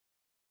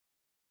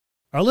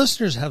Our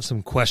listeners have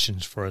some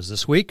questions for us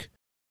this week.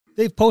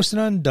 They've posted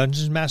on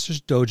Dungeons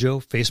Masters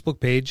Dojo Facebook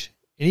page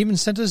and even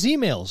sent us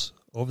emails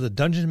over the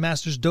Dungeons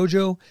Masters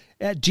Dojo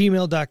at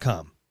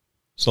gmail.com.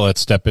 So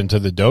let's step into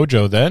the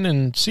dojo then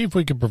and see if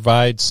we can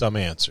provide some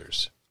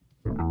answers.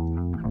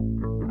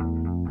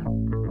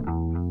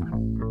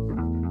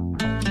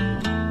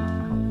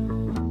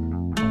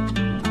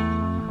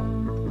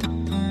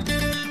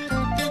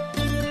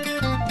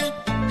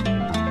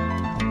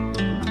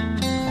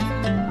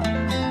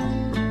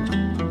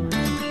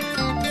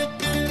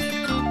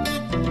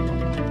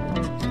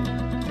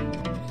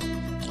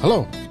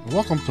 Hello, and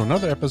welcome to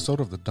another episode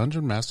of the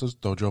Dungeon Masters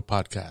Dojo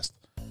podcast.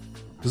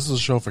 This is a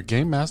show for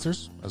game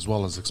masters, as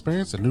well as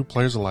experienced and new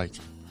players alike.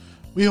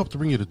 We hope to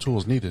bring you the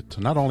tools needed to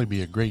not only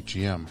be a great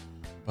GM,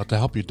 but to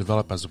help you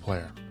develop as a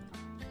player.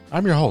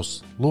 I'm your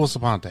host, Louis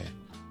Aponte.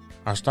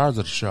 Our stars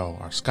of the show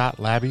are Scott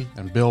Labby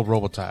and Bill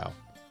Robotile.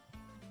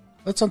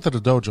 Let's enter the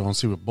dojo and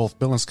see what both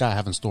Bill and Scott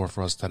have in store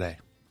for us today.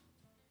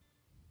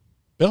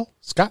 Bill,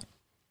 Scott,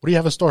 what do you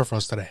have in store for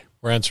us today?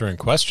 We're answering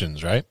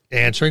questions, right?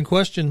 Answering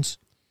questions.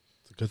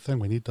 It's a good thing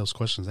we need those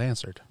questions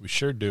answered. We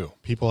sure do.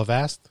 People have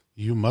asked,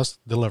 you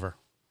must deliver.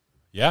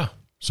 Yeah.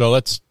 So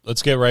let's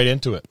get right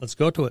into it. Let's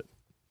go to it.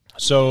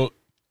 So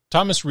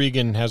Thomas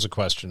Regan has a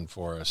question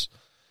for us.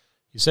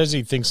 He says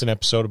he thinks an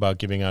episode about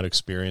giving out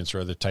experience or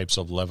other types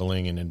of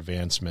leveling and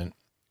advancement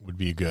would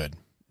be good.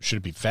 Should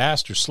it be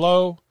fast or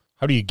slow?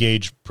 How do you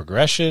gauge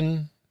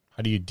progression?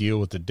 How do you deal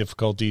with the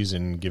difficulties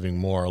in giving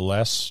more or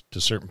less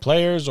to certain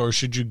players, or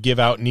should you give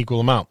out an equal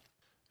amount?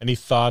 Any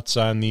thoughts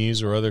on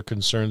these or other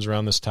concerns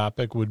around this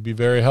topic would be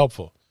very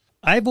helpful.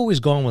 I've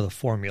always gone with a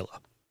formula.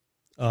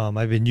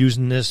 I've been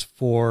using this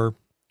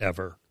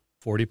forever,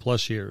 40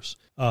 plus years.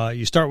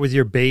 You start with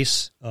your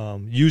base,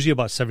 usually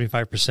about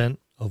 75%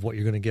 of what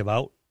you're going to give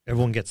out.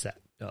 Everyone gets that.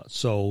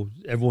 So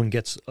everyone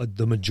gets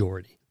the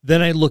majority.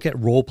 Then I look at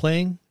role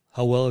playing.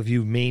 How well have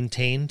you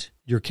maintained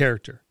your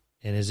character?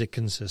 And is it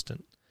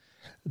consistent?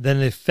 Then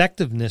the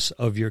effectiveness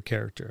of your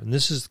character. And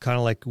this is kind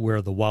of like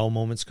where the wow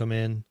moments come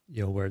in,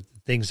 where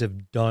things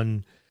have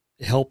done,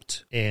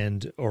 helped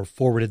and or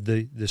forwarded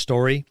the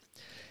story.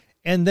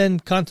 And then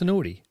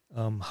continuity.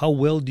 How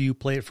well do you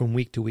play it from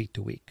week to week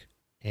to week?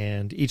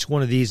 And each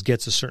one of these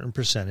gets a certain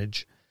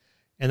percentage.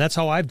 And that's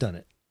how I've done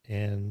it.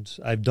 And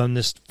I've done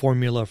this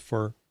formula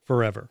for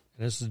forever.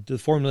 And this is the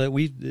formula that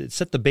we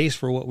set the base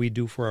for what we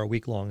do for our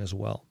week long as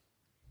well.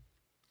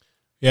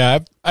 Yeah,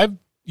 I've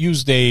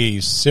used a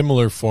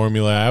similar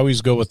formula. I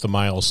always go with the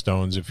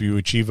milestones. If you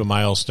achieve a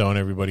milestone,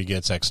 everybody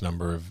gets X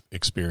number of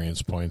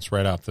experience points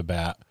right off the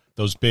bat.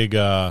 Those big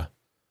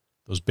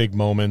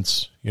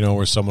moments,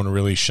 where someone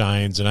really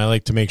shines. And I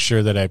like to make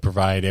sure that I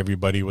provide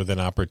everybody with an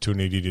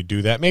opportunity to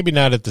do that. Maybe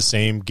not at the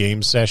same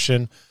game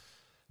session,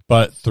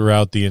 but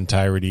throughout the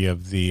entirety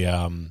of the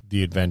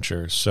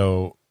adventure.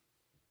 So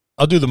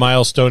I'll do the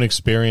milestone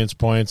experience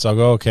points. I'll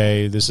go,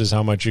 okay, this is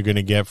how much you're going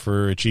to get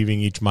for achieving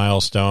each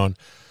milestone.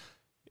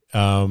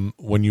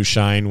 When you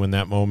shine, when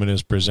that moment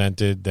is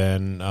presented,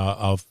 then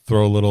I'll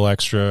throw a little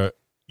extra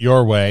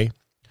your way.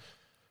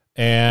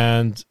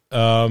 And,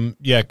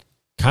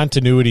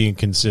 continuity and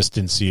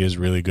consistency is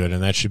really good,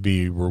 and that should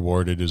be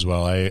rewarded as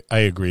well. I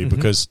agree,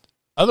 because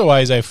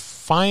otherwise I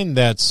find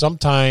that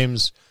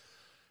sometimes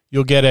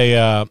you'll get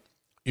a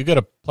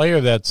player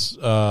that's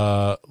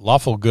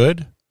lawful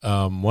good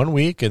 1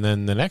 week, and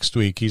then the next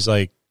week he's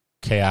like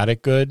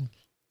chaotic good.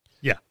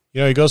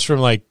 Yeah. He goes from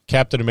like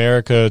Captain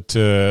America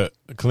to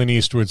Clint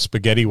Eastwood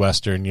spaghetti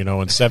western,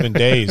 in 7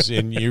 days,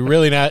 and you're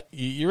really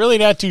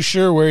not too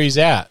sure where he's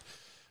at.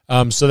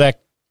 So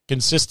that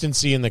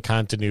consistency and the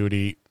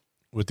continuity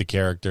with the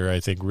character, I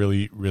think,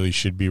 really, really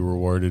should be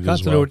rewarded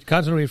as well.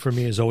 Continuity for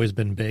me has always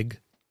been big.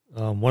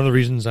 One of the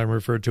reasons I'm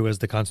referred to as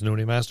the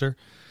continuity master.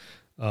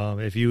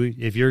 If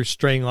you're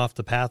straying off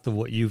the path of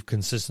what you've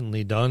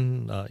consistently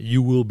done,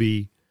 you will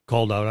be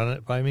called out on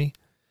it by me.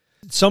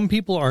 Some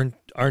people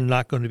are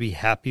not going to be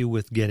happy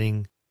with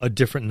getting a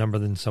different number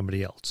than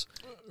somebody else.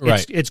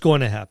 Right. It's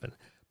going to happen.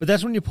 But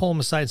that's when you pull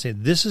them aside and say,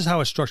 this is how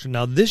it's structured.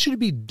 Now, this should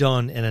be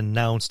done and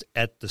announced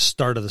at the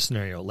start of the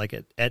scenario, like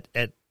at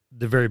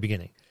the very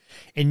beginning.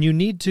 And you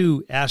need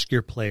to ask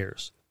your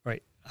players,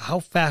 right,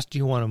 how fast do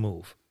you want to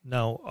move?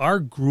 Now, our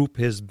group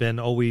has been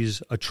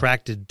always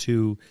attracted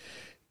to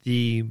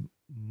the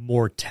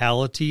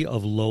mortality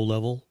of low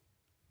level.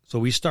 So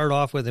we start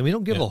off with, and we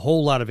don't give a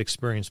whole lot of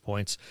experience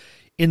points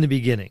in the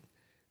beginning,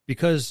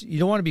 because you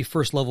don't want to be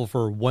first level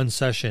for one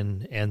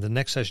session and the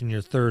next session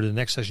you're third and the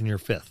next session you're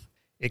fifth.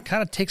 It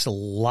kind of takes a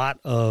lot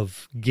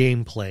of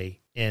gameplay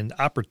and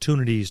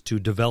opportunities to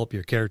develop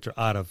your character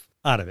out of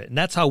it. And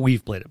that's how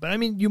we've played it. But I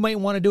mean, you might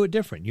want to do it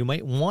different. You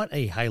might want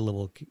a high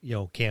level,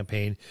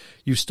 campaign.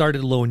 You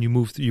started low and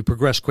you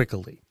progress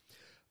quickly.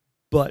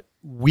 But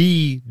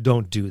we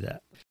don't do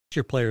that.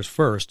 Your players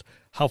first,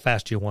 how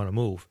fast do you want to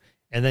move,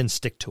 and then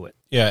stick to it.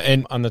 Yeah,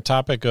 and on the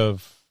topic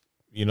of,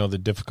 the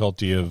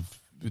difficulty of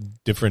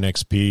different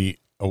XP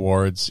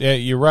awards, yeah,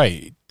 you're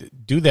right.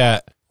 Do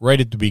that right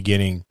at the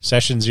beginning.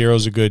 Session 0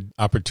 is a good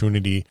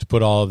opportunity to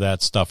put all of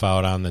that stuff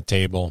out on the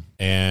table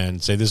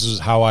and say, this is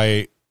how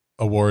I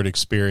award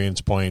experience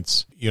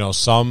points.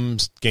 Some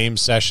game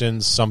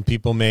sessions, some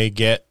people may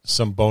get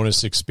some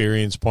bonus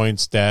experience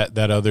points that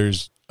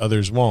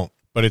others won't.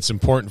 But it's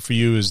important for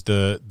you as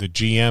the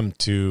GM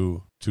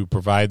to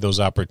provide those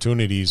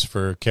opportunities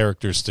for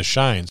characters to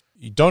shine.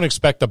 You don't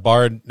expect a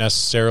bard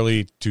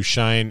necessarily to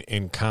shine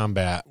in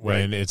combat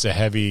when it's a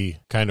heavy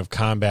kind of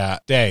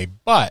combat day,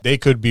 but they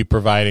could be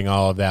providing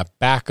all of that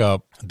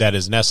backup that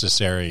is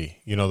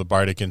necessary, the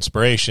bardic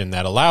inspiration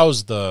that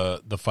allows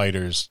the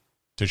fighters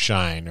to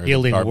shine. Or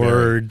healing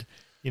word.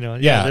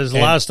 There's a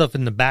lot of stuff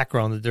in the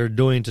background that they're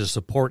doing to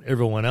support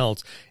everyone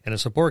else, and a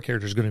support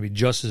character is going to be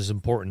just as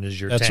important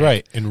as your tank. That's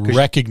right, and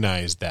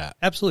recognize that.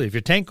 Absolutely. If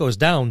your tank goes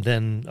down,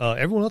 then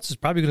everyone else is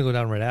probably going to go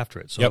down right after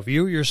it. So if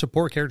your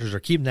support characters are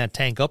keeping that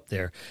tank up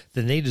there,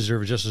 then they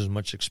deserve just as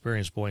much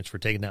experience points for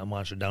taking that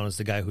monster down as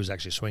the guy who's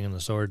actually swinging the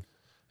sword.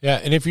 Yeah,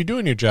 and if you're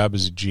doing your job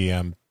as a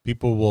GM,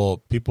 people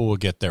will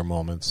get their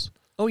moments.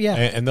 Oh, yeah.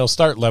 And they'll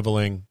start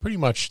leveling pretty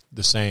much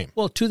the same.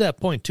 Well, to that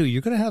point, too,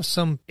 you're going to have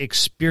some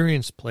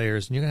experienced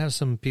players, and you're going to have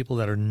some people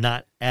that are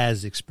not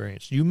as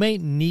experienced. You may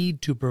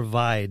need to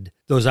provide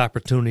those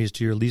opportunities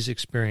to your least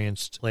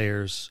experienced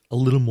players a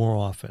little more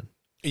often.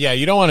 Yeah,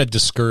 you don't want to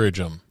discourage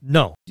them.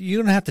 No, you're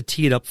going to have to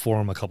tee it up for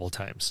them a couple of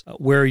times,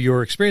 where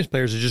your experienced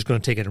players are just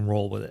going to take it and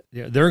roll with it.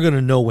 They're going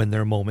to know when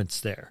their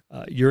moment's there.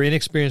 Your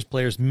inexperienced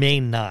players may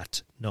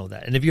not know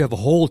that. And if you have a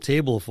whole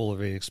table full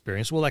of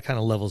inexperience, well, that kind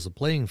of levels the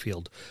playing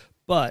field.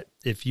 But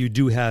if you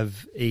do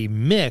have a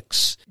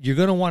mix, you're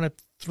going to want to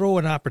throw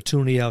an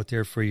opportunity out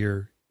there for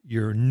your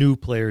new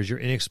players, your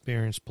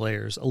inexperienced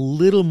players, a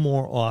little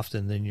more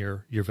often than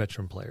your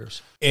veteran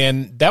players.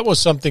 And that was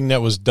something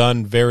that was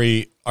done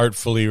very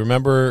artfully.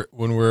 Remember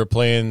when we were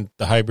playing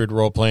the hybrid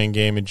role-playing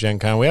game in Gen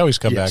Con? We always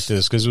come back to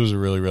this because it was a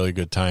really, really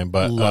good time.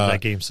 But love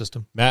that game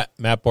system. Matt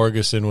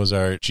Borgeson was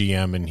our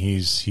GM, and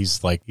he's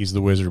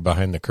the wizard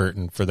behind the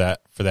curtain for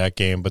that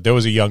game. But there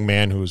was a young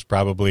man who was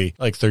probably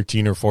like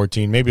 13 or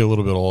 14, maybe a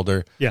little bit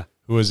older. Yeah.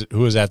 Who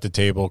was at the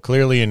table,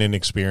 clearly an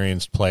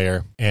inexperienced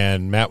player,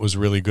 and Matt was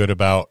really good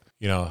about,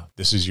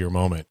 this is your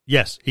moment.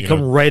 Yes, he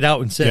come right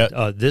out and said,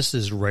 this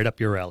is right up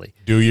your alley.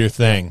 Do your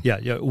thing.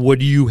 Yeah, what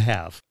do you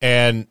have?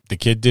 And the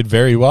kid did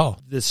very well.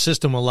 The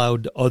system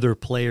allowed other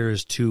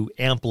players to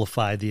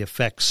amplify the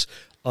effects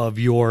of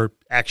your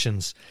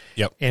actions.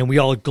 Yep. And we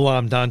all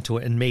glommed onto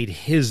it and made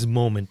his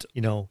moment,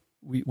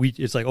 we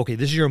it's like, okay,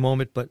 this is your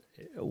moment, but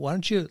why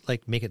don't you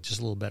make it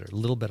just a little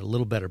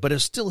better? But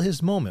it's still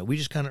his moment. We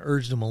just kind of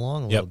urged him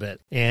along a little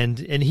bit, and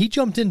he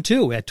jumped in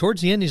too.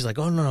 Towards the end, he's like,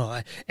 oh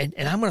no, and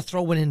I'm going to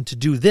throw one in to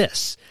do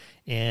this,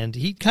 and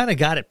he kind of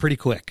got it pretty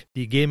quick.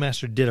 The game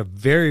master did a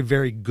very,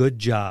 very good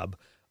job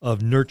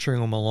of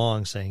nurturing him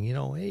along, saying,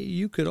 hey,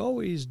 you could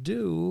always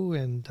do,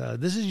 and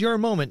this is your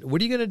moment.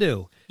 What are you going to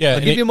do? Yeah,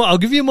 I'll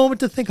give you a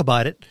moment to think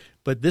about it,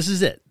 but this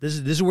is it. This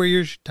is where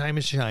your time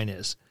to shine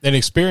is. And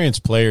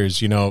experienced players,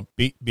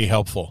 be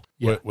helpful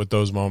with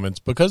those moments,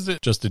 because it's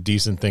just a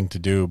decent thing to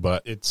do,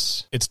 but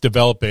it's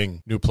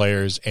developing new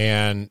players.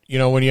 And,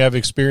 when you have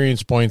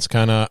experience points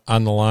kind of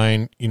on the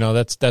line,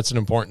 that's an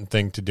important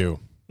thing to do.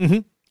 Mm-hmm.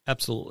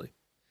 Absolutely.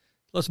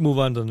 Let's move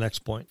on to the next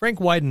point. Frank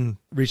Wyden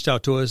reached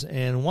out to us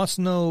and wants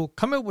to know,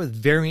 come up with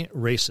variant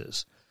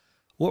races.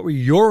 What were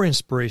your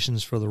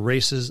inspirations for the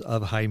races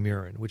of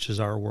Hymerin, which is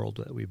our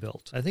world that we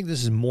built? I think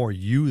this is more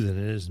you than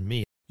it is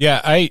me. Yeah,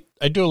 I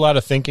do a lot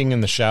of thinking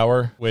in the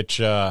shower, which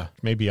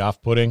may be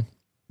off-putting.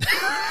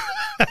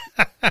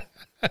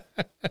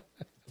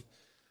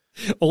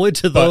 Only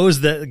to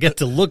those that get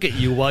to look at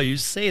you while you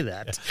say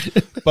that.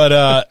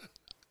 But,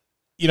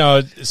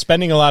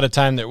 spending a lot of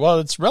time there, well,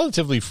 it's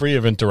relatively free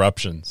of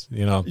interruptions,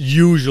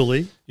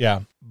 Usually.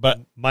 Yeah, but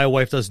my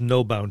wife does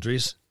no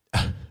boundaries.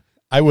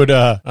 I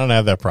don't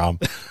have that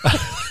problem.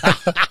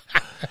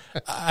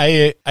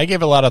 I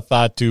gave a lot of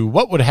thought to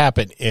what would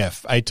happen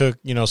if I took,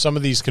 some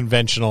of these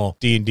conventional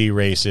D&D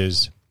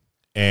races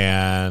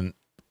and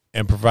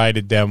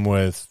provided them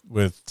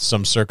with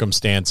some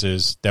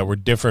circumstances that were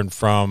different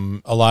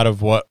from a lot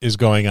of what is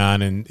going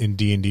on in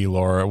D&D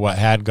lore, or what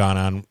had gone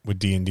on with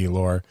D&D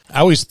lore. I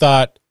always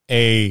thought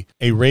a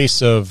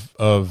race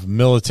of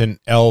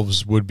militant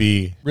elves would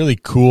be really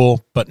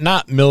cool, but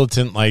not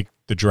militant like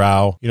the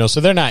Drow. So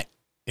they're not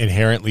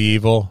inherently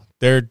evil.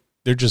 They're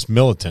just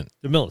militant.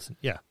 They're militant,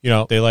 yeah.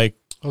 They like...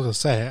 I was going to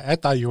say, I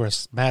thought you were a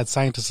mad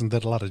scientist and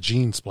did a lot of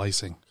gene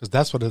splicing, because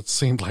that's what it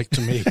seemed like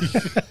to me.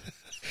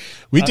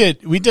 We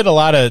did a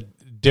lot of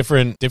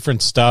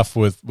different stuff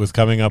with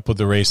coming up with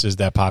the races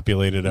that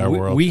populated our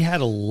world. We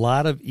had a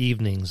lot of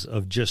evenings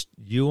of just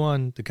you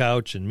on the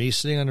couch and me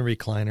sitting on the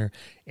recliner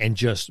and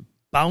just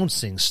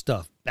bouncing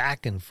stuff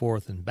back and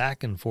forth and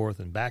back and forth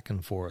and back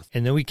and forth.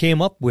 And then we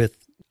came up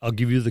with, I'll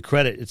give you the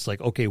credit, it's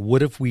like, okay,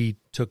 what if we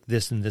took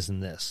this and this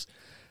and this?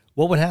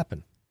 What would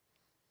happen?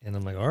 And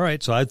I'm like, all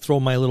right, so I'd throw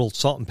my little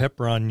salt and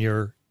pepper on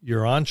your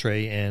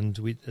entree, and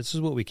this is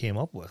what we came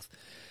up with.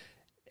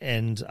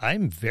 And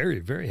I'm very,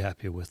 very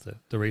happy with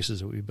the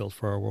races that we built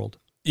for our world.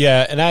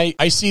 Yeah, and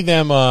I see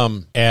them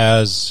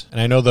as,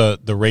 and I know the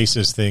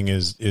racist thing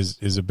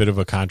is a bit of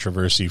a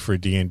controversy for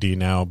D&D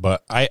now,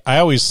 but I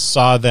always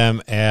saw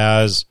them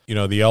as,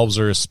 the elves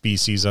are a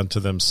species unto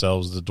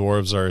themselves, the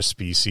dwarves are a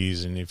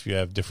species, and if you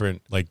have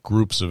different like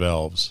groups of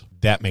elves,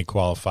 that may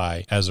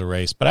qualify as a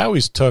race. But I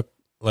always took,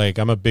 like,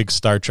 I'm a big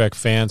Star Trek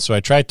fan, so I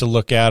tried to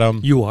look at them.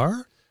 You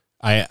are?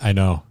 I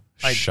know.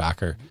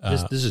 Shocker.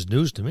 This is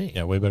news to me.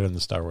 Yeah, way better than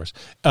Star Wars.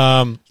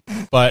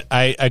 But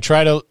I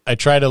try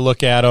to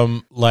look at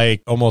them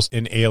like almost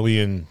an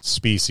alien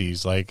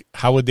species. Like,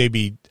 how would they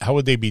be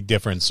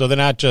different? So they're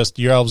not just,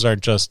 your elves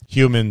aren't just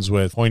humans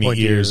with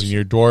pointy ears, and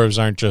your dwarves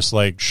aren't just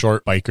like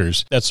short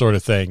bikers, that sort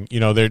of thing.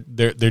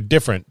 They're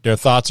different. Their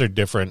thoughts are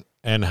different.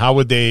 And how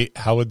would they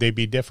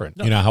be different?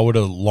 No. How would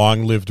a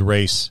long-lived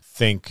race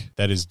think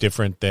that is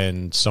different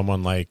than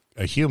someone like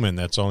a human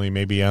that's only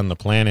maybe on the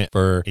planet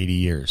for 80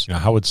 years?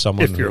 How would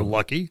someone, if you're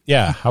lucky?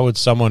 Yeah, how would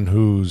someone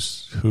who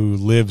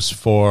lives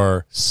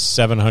for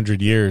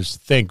 700 years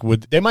think?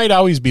 They might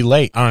always be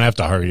late. I don't have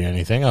to hurry to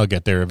anything. I'll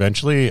get there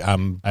eventually. I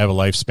have a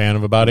lifespan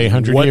of about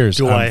 800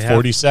 years. I'm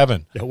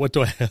 47. Yeah, what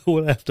do I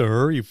have to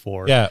hurry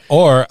for? Yeah,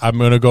 or I'm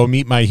going to go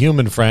meet my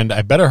human friend.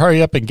 I better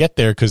hurry up and get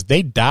there because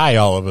they die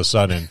all of a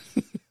sudden.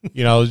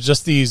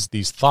 Just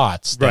these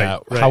thoughts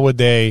that right.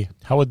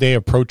 How would they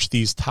approach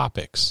these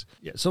topics?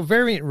 Yeah, so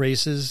variant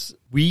races,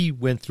 we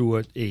went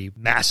through a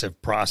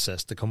massive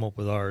process to come up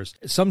with ours.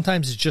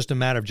 Sometimes it's just a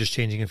matter of just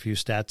changing a few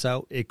stats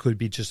out. It could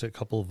be just a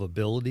couple of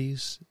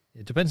abilities.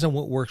 It depends on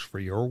what works for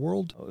your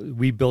world.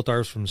 We built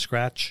ours from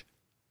scratch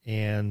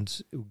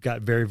and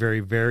got very, very,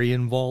 very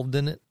involved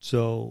in it.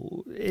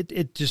 So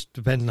it just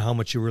depends on how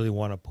much you really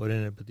want to put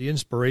in it. But the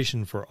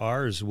inspiration for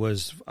ours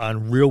was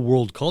on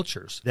real-world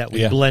cultures that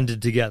we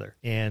blended together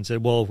and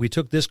said, well, if we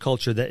took this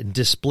culture and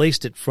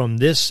displaced it from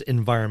this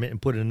environment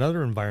and put it in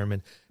another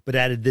environment, but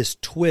added this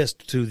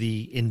twist to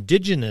the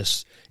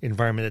indigenous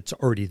environment that's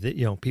already,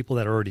 people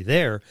that are already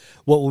there,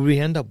 what would we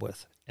end up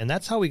with? And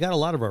that's how we got a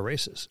lot of our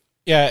races.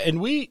 Yeah, and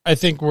we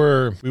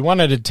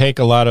wanted to take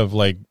a lot of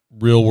like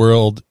real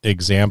world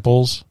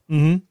examples,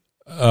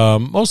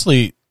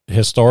 mostly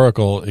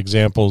historical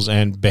examples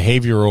and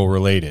behavioral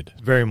related.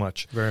 Very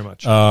much, very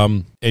much.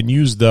 And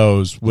use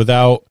those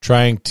without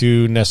trying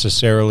to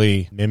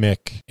necessarily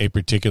mimic a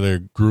particular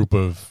group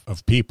of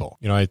people.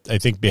 I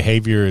think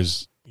behavior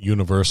is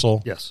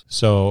universal. Yes.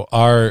 So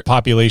our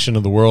population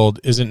of the world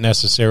isn't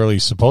necessarily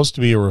supposed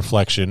to be a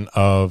reflection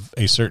of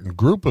a certain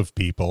group of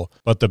people,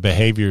 but the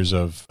behaviors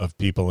of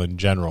people in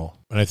general.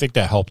 And I think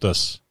that helped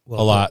us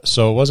a lot.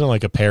 So it wasn't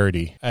like a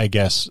parody, I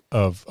guess,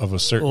 of a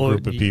certain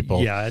group of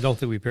people. Yeah, I don't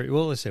think we parodied.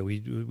 Well, let's say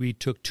we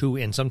took 2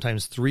 and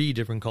sometimes 3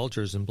 different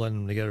cultures and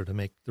blended them together to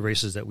make the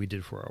races that we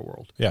did for our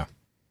world. Yeah.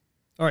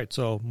 All right,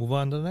 so move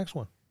on to the next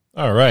one.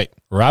 All right.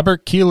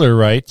 Robert Keeler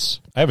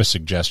writes, I have a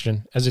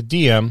suggestion. As a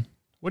DM,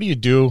 what do you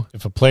do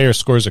if a player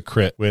scores a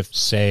crit with,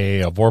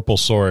 say, a Vorpal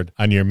sword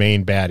on your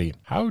main baddie?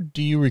 How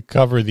do you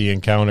recover the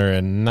encounter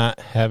and not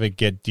have it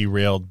get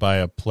derailed by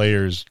a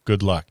player's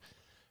good luck?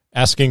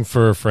 Asking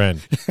for a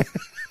friend.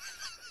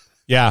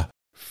 Yeah.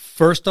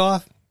 First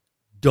off,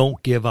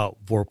 don't give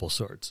out Vorpal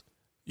swords.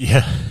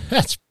 Yeah,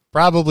 that's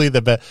probably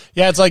the best.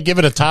 Yeah, it's like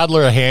giving a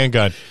toddler a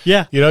handgun.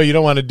 Yeah. You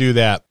don't want to do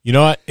that. You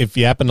know what? If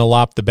you happen to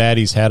lop the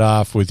baddie's head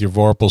off with your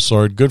Vorpal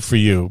sword, good for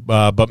you.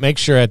 But make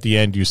sure at the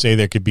end you say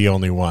there could be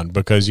only one.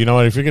 Because you know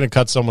what? If you're going to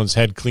cut someone's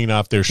head clean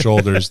off their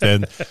shoulders,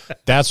 then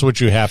that's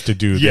what you have to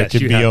do. Yes, there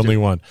could be only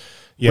one.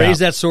 Yeah. Raise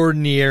that sword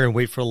in the air and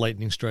wait for a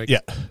lightning strike. Yeah.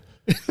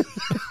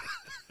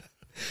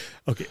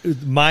 Okay,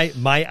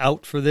 my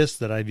out for this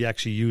that I've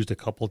actually used a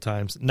couple of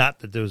times, not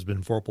that there's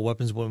been Vorpal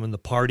weapons, but when the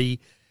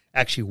party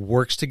actually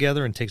works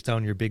together and takes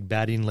down your big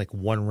baddie in like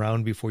one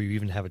round before you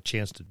even have a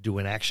chance to do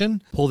an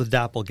action, pull the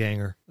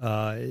doppelganger.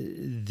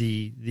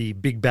 The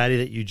big baddie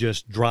that you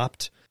just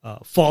dropped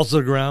falls to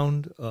the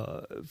ground,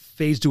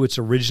 fades to its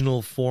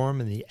original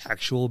form, and the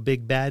actual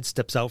big bad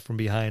steps out from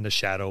behind a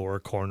shadow or a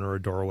corner or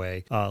a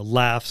doorway,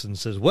 laughs and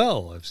says,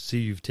 well, I see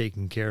you've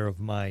taken care of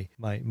my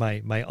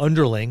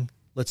underling.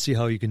 Let's see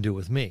how you can do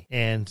with me.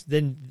 And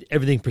then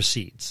everything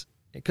proceeds.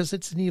 Because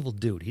it's an evil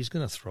dude. He's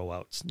going to throw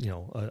out,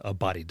 a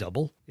body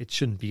double. It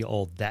shouldn't be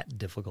all that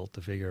difficult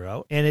to figure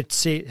out. And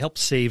it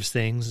helps saves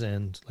things.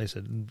 And like I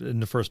said, in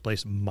the first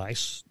place,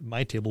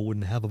 my table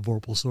wouldn't have a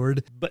Vorpal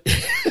sword. But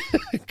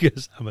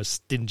because I'm a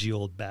stingy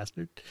old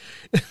bastard.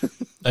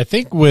 I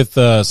think with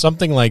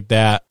something like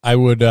that, I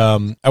would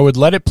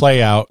let it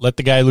play out, let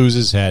the guy lose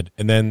his head.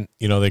 And then,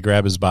 they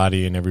grab his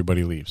body and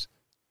everybody leaves.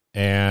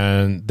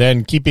 And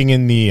then keeping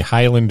in the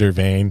Highlander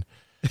vein,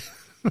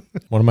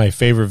 one of my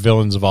favorite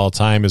villains of all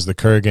time is the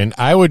Kurgan.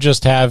 I would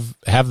just have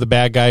the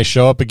bad guy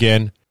show up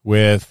again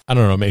with, I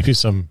don't know, maybe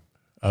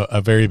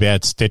a very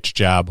bad stitch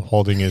job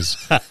holding his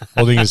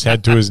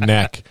head to his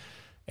neck,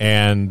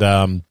 and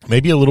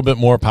maybe a little bit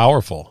more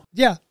powerful.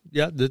 Yeah,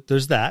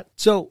 there's that.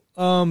 So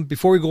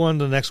before we go on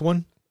to the next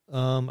one,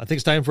 I think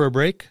it's time for a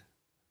break.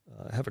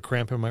 I have a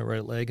cramp in my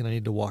right leg, and I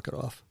need to walk it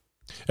off.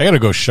 I got to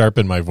go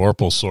sharpen my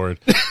Vorpal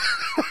sword.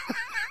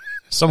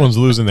 Someone's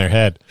losing their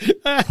head.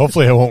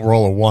 Hopefully I won't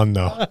roll a 1,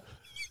 though.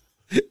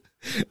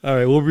 All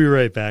right, we'll be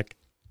right back.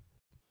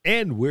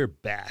 And we're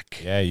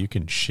back. Yeah, you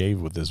can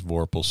shave with this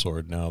Vorpal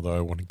sword now, though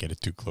I wouldn't get it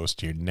too close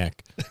to your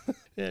neck.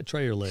 Yeah,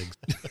 try your legs.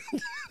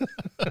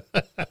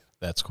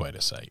 That's quite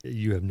a sight.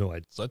 You have no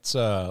idea. Let's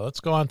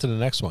go on to the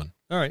next one.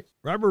 All right.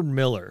 Robert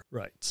Miller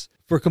writes,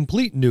 for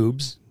complete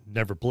noobs,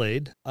 never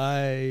played,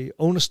 I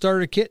own a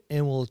starter kit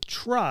and will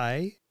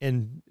try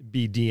and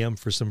be DM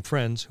for some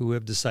friends who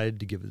have decided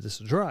to give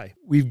this a try.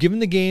 Given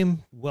the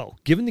game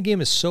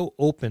is so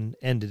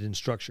open-ended in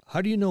structure.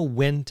 How do you know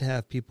when to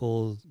have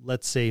people,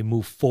 let's say,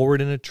 move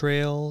forward in a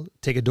trail,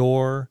 take a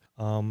door?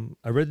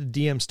 I read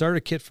the DM starter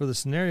kit for the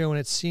scenario and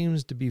it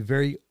seems to be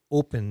very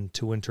open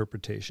to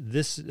interpretation.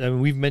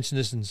 We've mentioned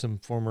this in some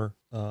former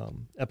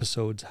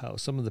episodes, how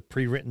some of the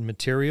pre-written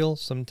material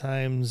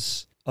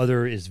sometimes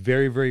either is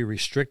very, very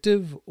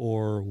restrictive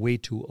or way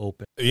too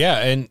open.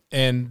 Yeah,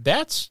 and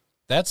that's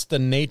the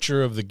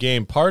nature of the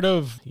game. Part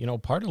of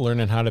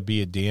learning how to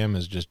be a DM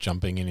is just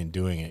jumping in and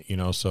doing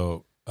it.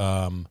 So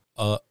a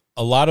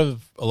lot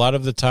of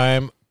the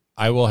time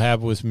I will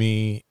have with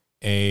me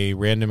a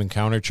random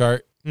encounter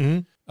chart. Mm-hmm.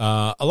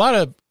 A lot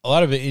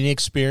of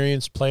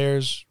inexperienced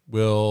players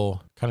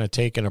will kind of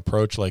take an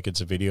approach like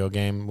it's a video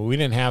game. We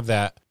didn't have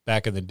that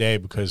back in the day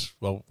because,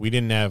 we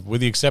didn't have,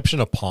 with the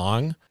exception of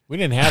Pong, we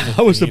didn't have.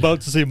 I was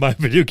about to say my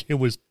video game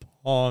was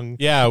Pong.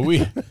 Yeah,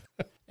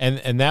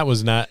 and that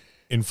was not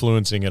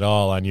influencing at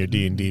all on your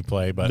D&D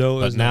play. But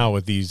now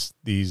with these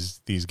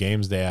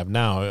games they have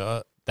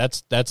now,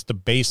 that's the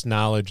base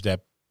knowledge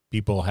that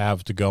people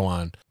have to go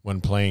on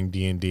when playing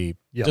D&D.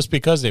 Yep. Just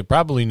because they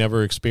probably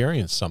never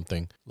experienced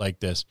something like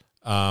this.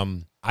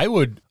 I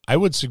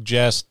would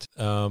suggest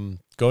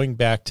going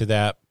back to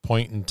that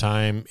point in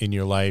time in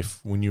your life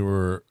when you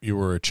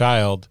were a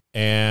child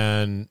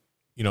and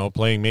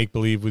playing make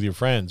believe with your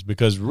friends,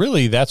 because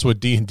really that's what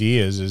D&D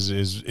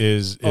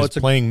is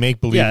playing make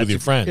believe with your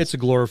friends. It's a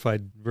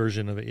glorified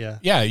version of it. Yeah.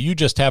 Yeah, you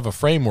just have a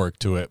framework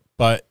to it.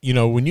 But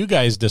when you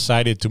guys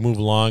decided to move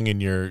along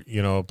and you're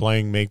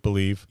playing make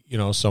believe,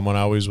 someone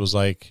always was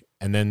like,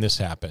 and then this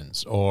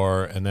happens,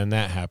 and then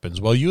that happens.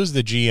 Well, you as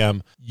the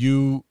GM,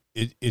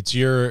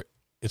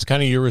 it's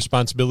kind of your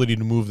responsibility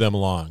to move them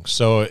along.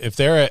 So if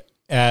they're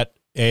at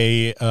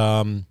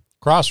a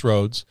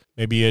crossroads,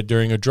 maybe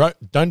during a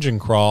dungeon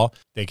crawl,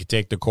 they could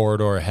take the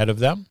corridor ahead of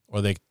them,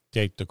 or they could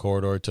take the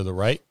corridor to the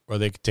right, or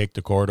they could take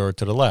the corridor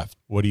to the left.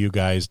 What do you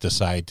guys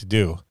decide to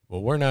do?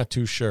 Well, we're not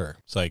too sure.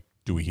 It's like,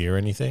 do we hear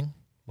anything?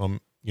 Well,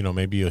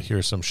 maybe you'll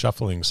hear some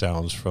shuffling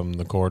sounds from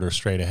the corridor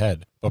straight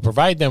ahead. But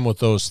provide them with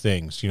those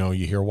things. You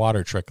hear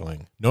water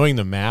trickling. Knowing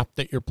the map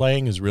that you're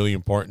playing is really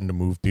important to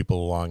move people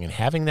along. And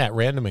having that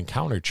random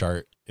encounter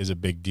chart is a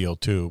big deal,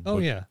 too. Oh,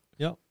 yeah.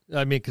 Yep.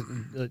 I mean,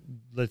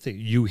 let's say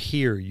you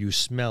hear, you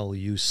smell,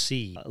 you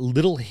see.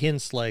 Little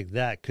hints like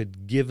that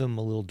could give them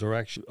a little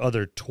direction,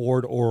 either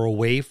toward or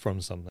away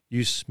from something.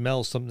 You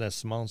smell something that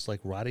smells like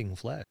rotting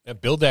flesh.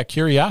 Build that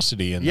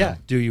curiosity in them.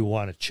 Do you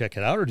want to check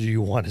it out or do you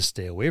want to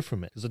stay away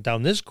from it? Because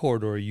down this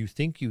corridor, you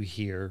think you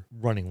hear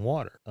running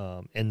water,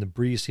 and the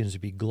breeze seems to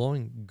be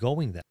going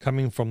that,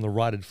 coming from the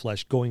rotted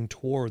flesh, going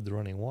toward the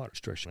running water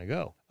direction I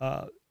go.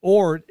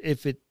 Or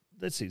if it,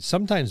 let's see,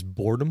 sometimes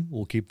boredom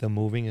will keep them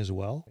moving as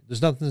well.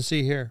 There's nothing to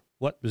see here.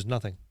 What? There's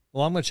nothing.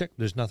 Well, I'm going to check.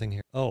 There's nothing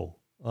here. Oh,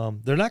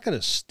 they're not going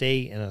to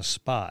stay in a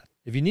spot.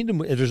 If you need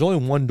to, if there's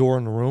only one door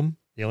in the room,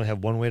 they only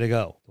have one way to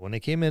go. When they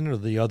came in or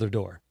the other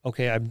door.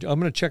 Okay, I'm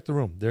going to check the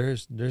room.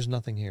 There's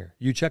nothing here.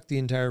 You check the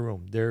entire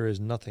room. There is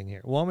nothing here.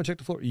 Well, I'm going to check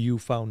the floor. You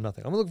found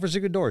nothing. I'm going to look for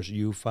secret doors.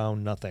 You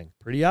found nothing.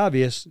 Pretty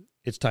obvious.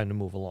 It's time to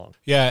move along.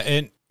 Yeah,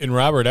 and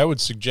Robert, I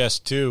would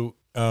suggest too,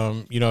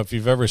 if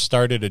you've ever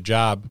started a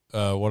job,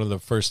 one of the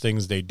first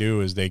things they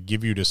do is they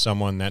give you to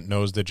someone that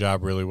knows the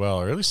job really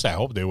well, or at least I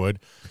hope they would,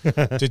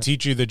 to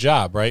teach you the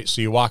job, right?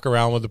 So you walk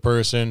around with the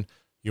person,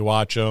 you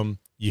watch them,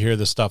 you hear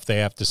the stuff they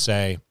have to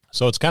say.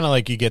 So it's kind of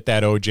like you get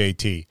that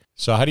OJT.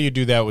 So how do you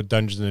do that with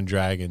Dungeons and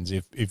Dragons?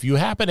 If you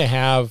happen to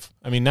have,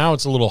 now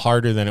it's a little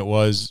harder than it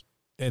was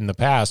in the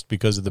past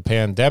because of the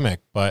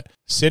pandemic, but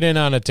sit in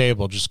on a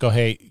table, just go,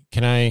 hey,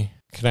 can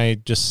I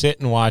just sit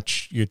and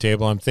watch your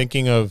table? I'm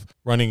thinking of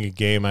running a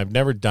game. I've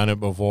never done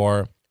it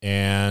before,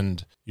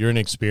 and you're an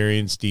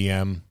experienced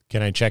DM.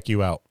 Can I check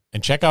you out?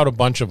 And check out a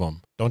bunch of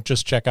them. Don't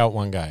just check out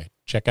one guy.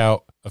 Check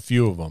out a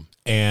few of them.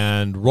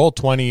 And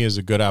Roll20 is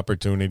a good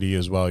opportunity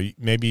as well.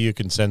 Maybe you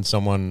can send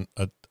someone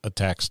a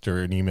text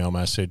or an email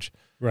message.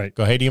 Right.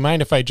 Go, hey, do you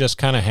mind if I just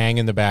kind of hang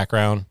in the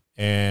background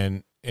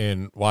and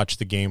watch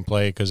the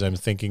gameplay because I'm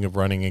thinking of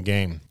running a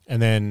game?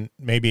 And then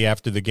maybe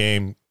after the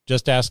game,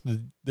 just ask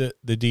the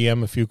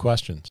DM a few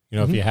questions,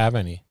 if you have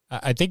any.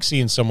 I think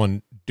seeing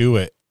someone do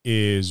it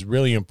is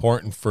really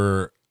important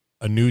for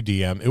a new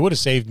DM. It would have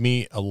saved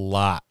me a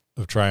lot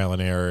of trial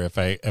and error if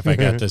I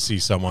got to see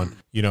someone,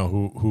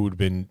 who'd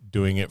been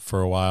doing it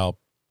for a while.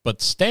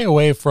 But stay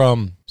away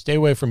from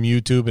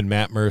YouTube and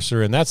Matt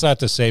Mercer. And that's not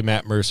to say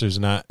Matt Mercer's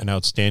not an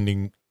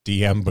outstanding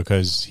DM,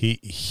 because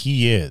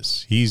he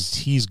is.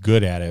 He's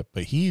good at it,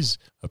 but he's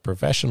a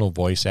professional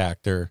voice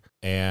actor,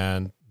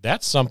 and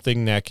that's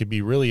something that could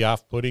be really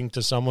off-putting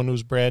to someone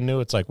who's brand new.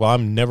 It's like, well,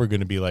 I'm never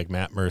going to be like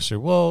Matt Mercer.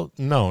 Well,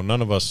 no,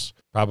 none of us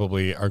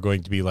probably are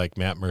going to be like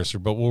Matt Mercer,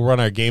 but we'll run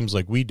our games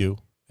like we do,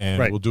 and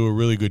Right. we'll do a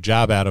really good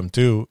job at them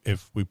too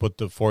if we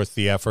put forth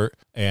the effort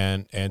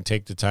and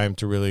take the time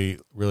to really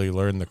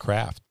learn the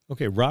craft.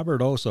 Okay,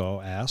 Robert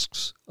also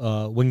asks,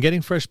 when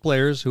getting fresh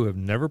players who have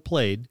never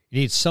played,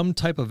 you need some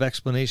type of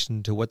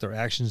explanation to what their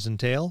actions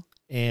entail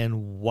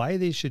and why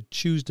they should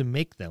choose to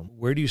make them.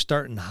 Where do you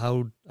start and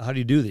how do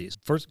you do these?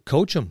 First,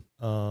 coach them.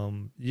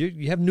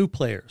 You have new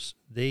players.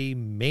 They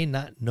may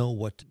not know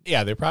what to do.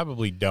 Yeah, they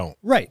probably don't.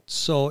 Right.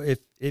 So if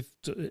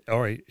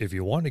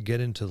you want to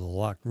get into the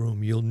locked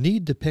room, you'll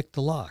need to pick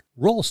the lock.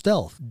 Roll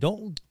stealth.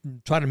 Don't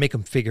try to make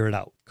them figure it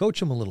out. Coach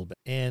them a little bit,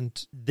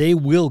 and they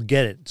will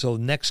get it. So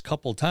next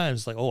couple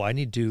times, like, oh, I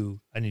need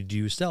to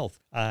use stealth.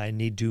 I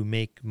need to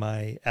make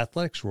my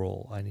athletics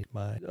roll. I need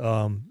my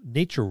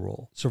nature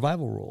roll,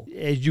 survival roll.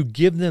 As you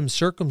give them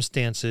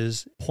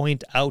circumstances,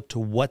 point out to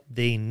what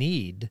they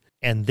need,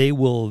 and they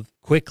will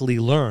quickly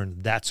learn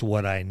that's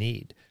what I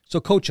need. So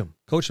coach them.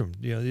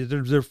 You know,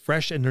 they're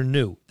fresh and they're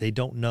new. They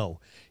don't know.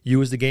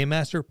 You as the game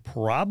master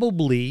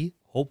probably,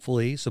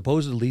 hopefully,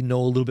 supposedly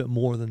know a little bit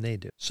more than they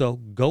do. So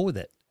go with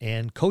it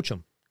and coach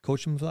them.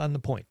 Coach them on the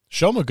point.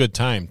 Show them a good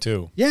time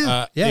too.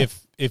 Yeah.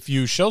 If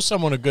you show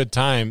someone a good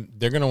time,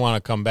 they're going to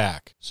want to come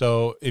back.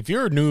 So if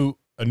you're a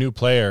new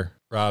player,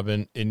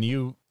 Robin, and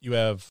you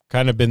have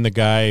kind of been the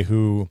guy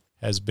who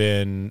has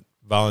been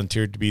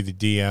volunteered to be the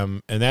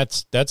DM, and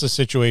that's a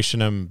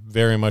situation I'm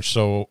very much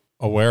so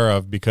aware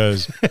of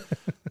because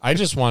I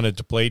just wanted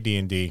to play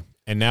D&D,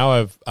 and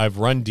now I've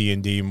run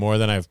D&D more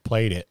than I've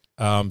played it.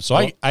 So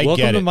I welcome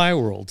get it. to my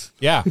world.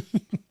 Yeah,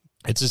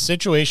 it's a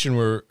situation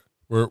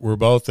we're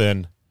both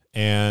in,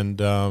 and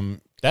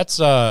that's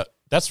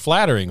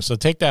flattering. So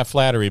take that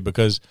flattery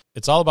because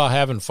it's all about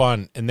having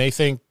fun, and they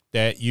think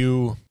that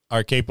you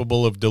are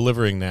capable of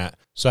delivering that.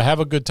 So have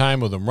a good time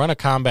with them. Run a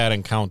combat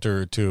encounter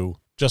or two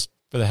just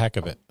for the heck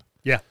of it.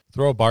 Yeah.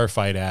 Throw a bar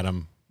fight at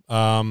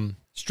them.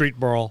 Street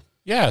brawl.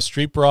 Yeah,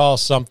 street brawl,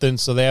 something,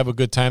 so they have a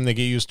good time. They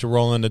get used to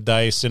rolling the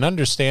dice and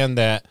understand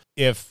that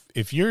if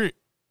you're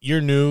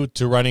new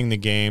to running the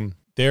game,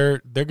 they're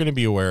going to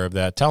be aware of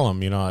that. Tell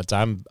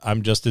them,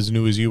 I'm just as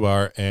new as you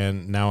are,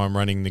 and now I'm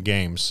running the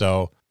game.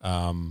 So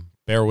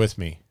bear with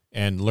me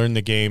and learn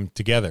the game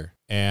together.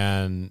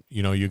 And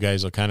you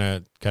guys will kind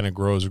of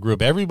grow as a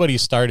group. Everybody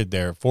started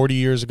there 40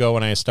 years ago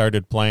when I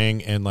started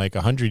playing, and like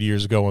 100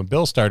 years ago when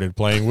Bill started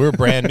playing. We were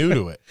brand new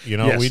to it.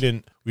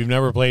 Yes. We've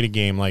never played a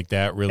game like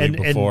that really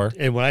before.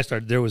 And when I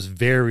started, there was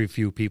very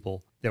few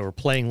people that were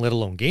playing, let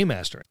alone game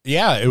mastering.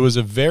 Yeah, it was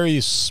a very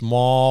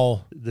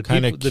small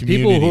kind of community. The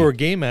people who were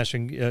game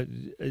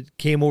mastering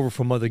came over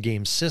from other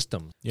game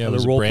systems. Yeah, it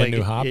was a brand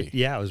new hobby.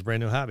 It was a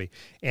brand new hobby.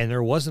 And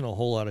there wasn't a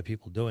whole lot of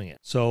people doing it.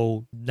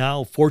 So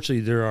now,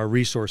 fortunately, there are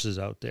resources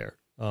out there.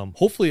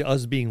 Hopefully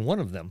us being one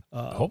of them.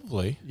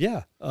 Hopefully.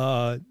 Yeah.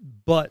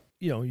 But,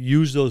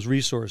 use those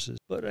resources.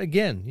 But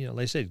again,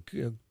 like I said,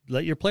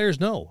 let your players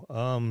know,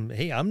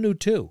 hey, I'm new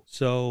too.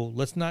 So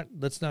let's not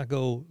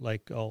go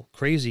like all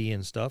crazy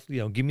and stuff.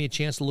 Give me a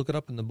chance to look it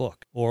up in the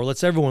book, or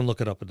let's everyone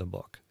look it up in the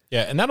book.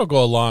 Yeah, and that'll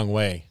go a long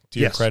way to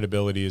your Yes.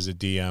 credibility as a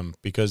DM,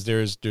 because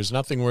there's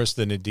nothing worse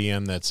than a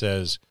DM that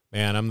says,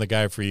 "Man, I'm the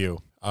guy for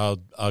you. I'll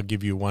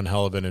give you one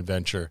hell of an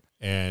adventure,"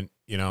 and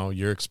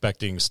you're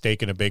expecting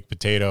steak and a baked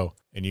potato,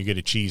 and you get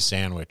a cheese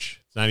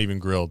sandwich. It's not even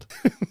grilled.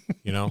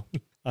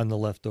 On the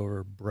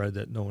leftover bread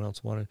that no one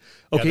else wanted.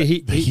 Okay, Yeah,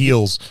 the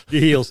heels. The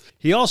heels.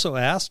 He also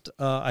asked,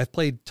 I've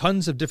played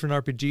tons of different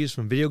RPGs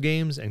from video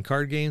games and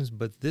card games,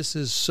 but this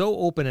is so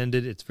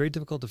open-ended, it's very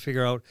difficult to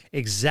figure out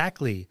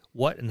exactly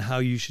what and how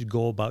you should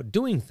go about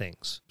doing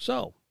things.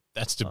 So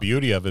That's the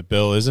beauty of it,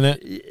 Bill, isn't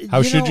it?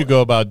 How should you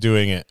go about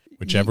doing it?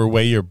 Whichever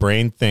way your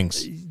brain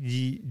thinks.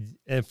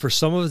 And for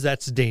some of us,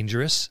 that's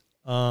dangerous.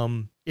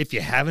 If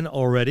you haven't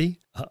already,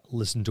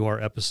 listen to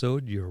our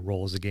episode, Your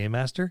Role as a Game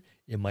Master.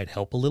 It might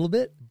help a little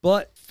bit,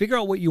 but figure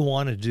out what you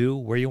want to do,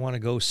 where you want to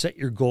go, set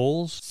your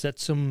goals, set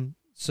some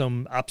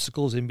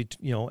obstacles in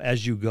between,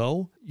 as you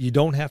go. You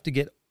don't have to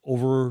get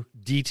over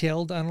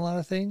detailed on a lot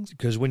of things,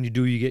 because when you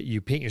do,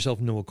 you paint yourself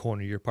into a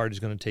corner. Your party's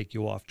going to take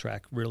you off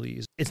track really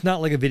easy. It's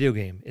not like a video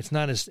game.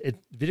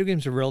 Video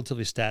games are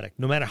relatively static.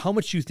 No matter how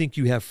much you think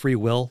you have free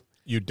will,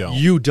 You don't.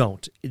 You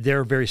don't.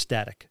 They're very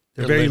static.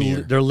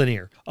 They're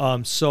linear.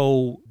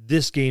 So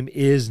this game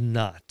is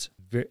not.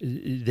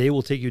 They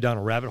will take you down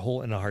a rabbit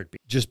hole in a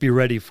heartbeat. Just be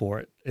ready for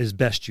it as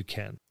best you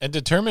can. And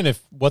determine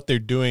if what they're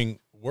doing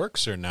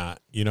works or not.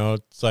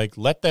 It's like,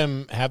 let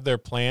them have their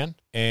plan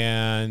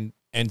and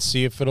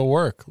see if it'll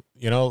work.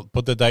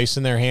 Put the dice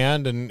in their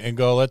hand and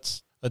go,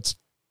 let's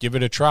give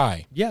it a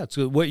try. Yeah,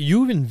 so what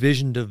you've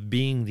envisioned of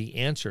being the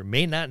answer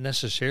may not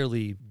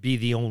necessarily be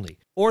the only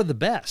or the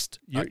best.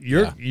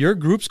 Your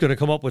group's going to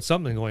come up with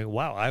something going,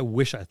 wow, I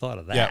wish I thought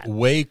of that. Yeah,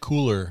 way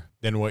cooler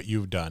than what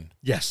you've done.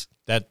 Yes.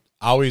 That's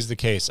always the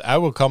case. I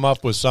will come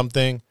up with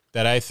something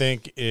that I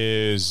think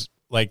is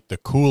like the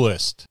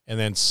coolest, and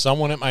then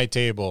someone at my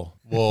table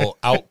will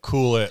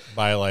outcool it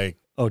by like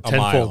a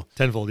mile.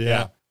 Tenfold,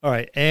 yeah. All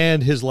right,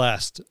 and his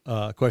last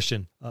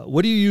question: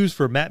 what do you use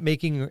for map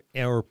making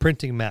or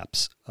printing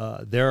maps?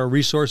 There are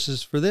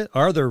resources for this.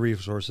 Are there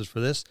resources for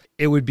this?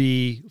 It would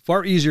be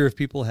far easier if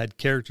people had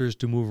characters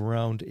to move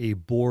around a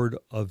board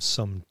of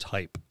some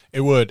type.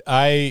 It would.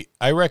 I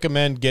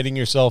recommend getting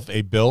yourself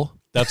a bill.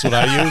 That's what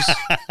I use.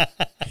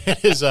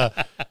 It is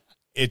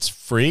it's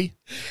free.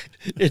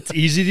 It's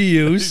easy to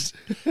use.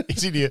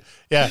 Easy to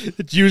yeah.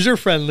 It's user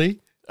friendly.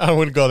 I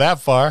wouldn't go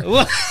that far.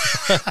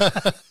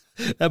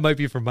 That might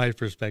be from my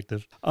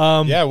perspective.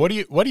 Yeah. What do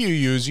you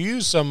use? You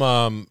use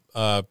some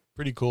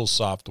pretty cool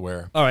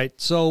software. All right.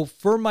 So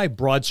for my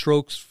broad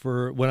strokes,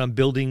 for when I'm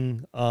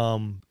building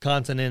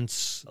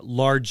continents,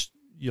 large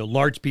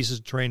pieces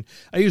of terrain,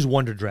 I use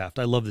Wonderdraft.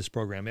 I love this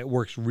program. It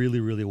works really,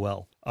 really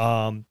well.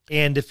 And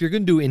if you're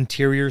going to do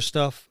interior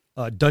stuff,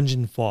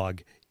 Dungeon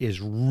Fog is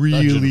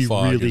really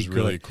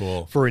good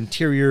cool for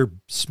interior,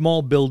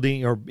 small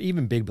building or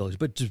even big buildings,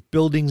 but just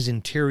buildings,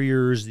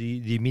 interiors,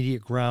 the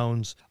immediate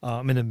grounds.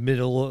 I'm in the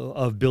middle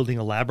of building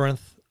a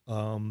labyrinth,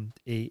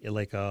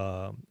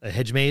 a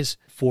hedge maze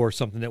for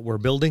something that we're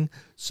building.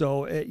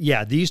 So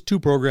these two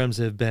programs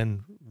have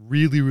been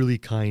really, really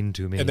kind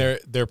to me. And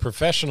they're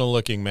professional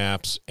looking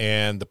maps,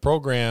 and the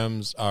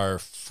programs are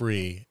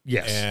free.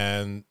 Yes,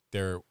 and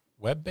they're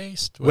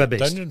web-based?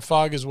 Web-based. Dungeon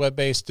Fog is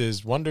web-based.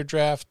 Is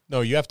Wonderdraft?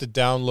 No, you have to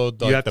download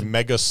the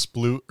Mega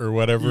Sploot or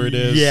whatever it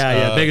is.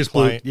 Yeah, Mega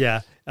Sploot.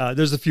 Yeah.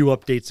 There's a few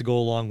updates to go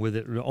along with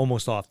it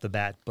almost off the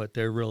bat, but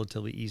they're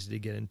relatively easy to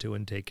get into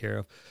and take care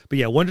of. But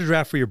yeah,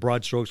 Wonderdraft for your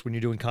broad strokes when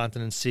you're doing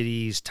continents,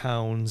 cities,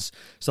 towns,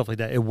 stuff like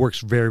that. It works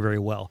very, very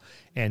well.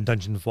 And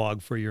Dungeon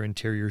Fog for your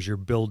interiors, your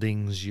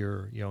buildings,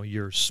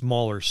 your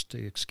smaller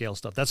scale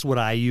stuff. That's what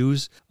I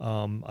use.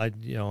 Some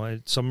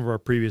of our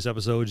previous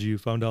episodes, you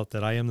found out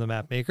that I am the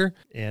map maker,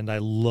 and I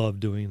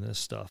love doing this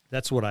stuff.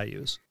 That's what I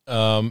use.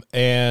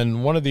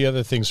 And one of the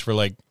other things for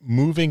like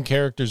moving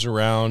characters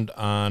around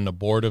on a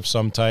board of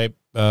some type,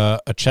 a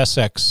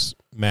ChessX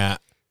mat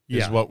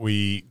is what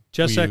we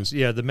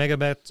ChessX, the Mega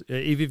Mat.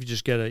 Even if you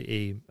just get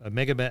a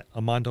Mega Mat,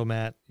 a Mondo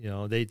mat,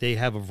 they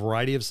have a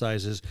variety of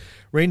sizes,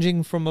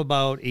 ranging from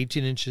about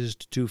 18 inches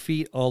to 2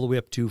 feet, all the way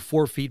up to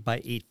 4 feet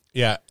by 8.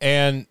 Yeah,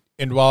 and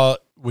while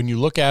when you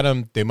look at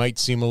them, they might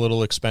seem a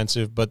little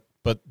expensive, but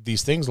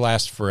these things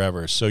last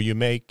forever. So you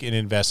make an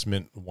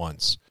investment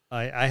once.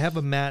 I have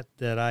a mat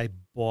that I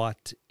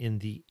bought in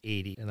the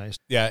 80s, and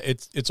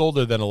it's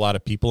older than a lot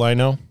of people I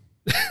know.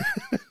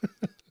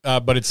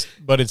 But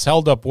it's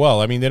held up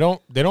well. I mean, they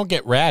don't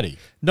get ratty.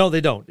 No,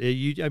 they don't.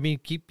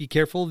 Be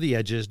careful of the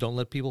edges. Don't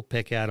let people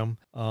pick at them.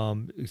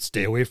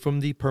 Stay away from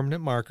the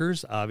permanent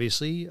markers.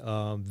 Obviously,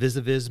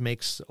 Vis-a-Vis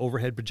makes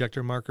overhead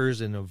projector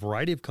markers in a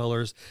variety of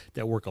colors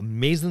that work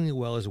amazingly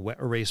well as wet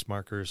erase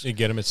markers. You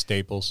get them at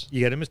Staples. You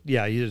get them,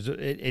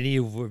 any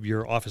of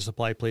your office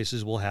supply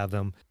places will have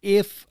them.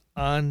 If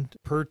on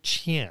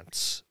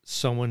perchance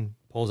someone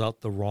pulls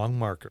out the wrong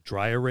marker,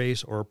 dry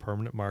erase or a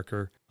permanent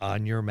marker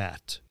on your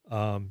mat,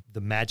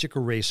 the magic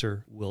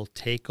eraser will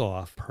take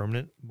off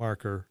permanent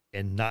marker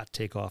and not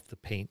take off the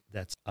paint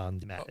that's on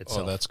the mat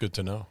itself. Oh, that's good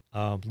to know.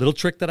 Little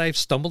trick that I've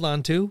stumbled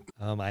onto.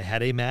 I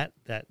had a mat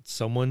that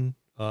someone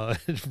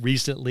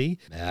recently,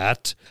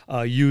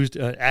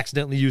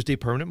 accidentally used a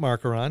permanent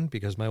marker on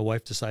because my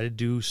wife decided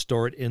to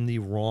store it in the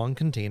wrong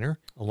container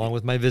along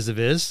with my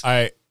Vis-a-Vis.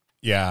 I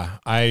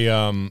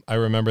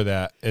remember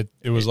that.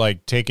 It was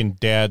like taking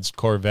Dad's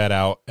Corvette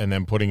out and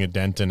then putting a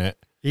dent in it.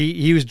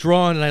 He was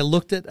drawn, and I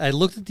looked at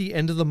the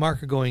end of the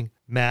marker going,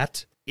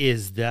 Matt,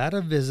 is that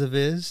a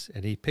Vis-a-Vis?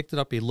 And he picked it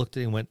up, he looked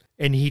at it and went,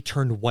 and he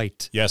turned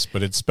white. Yes,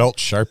 but it's spelt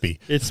Sharpie.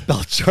 It's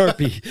spelled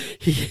Sharpie.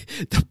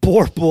 The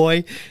poor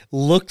boy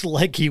looked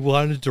like he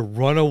wanted to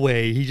run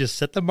away. He just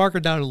set the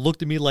marker down and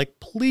looked at me like,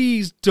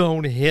 please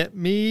don't hit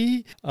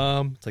me.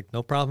 It's like,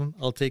 no problem.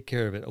 I'll take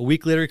care of it. A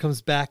week later, he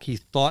comes back. He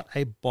thought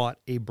I bought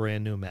a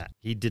brand new mat.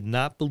 He did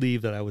not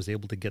believe that I was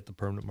able to get the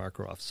permanent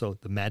marker off. So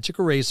the magic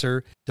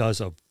eraser does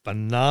a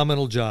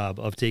phenomenal job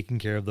of taking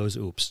care of those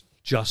oops.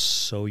 Just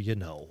so you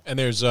know. And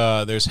there's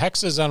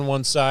hexes on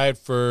one side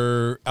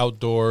for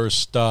outdoor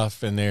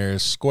stuff, and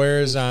there's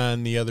squares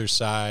on the other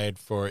side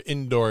for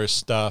indoor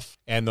stuff.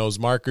 And those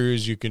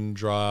markers you can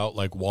draw out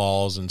like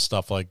walls and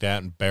stuff like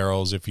that, and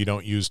barrels if you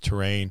don't use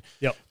terrain.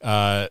 Yep.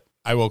 I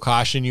will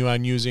caution you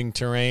on using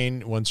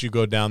terrain. Once you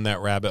go down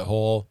that rabbit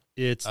hole,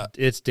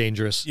 it's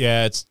dangerous.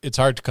 Yeah, it's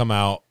hard to come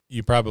out.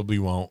 You probably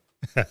won't,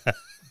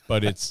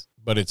 but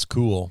it's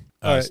cool.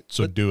 All right,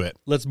 so do it.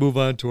 Let's move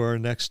on to our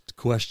next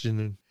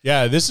question.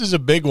 Yeah, this is a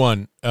big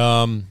one.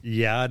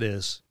 Yeah, it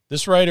is.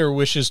 This writer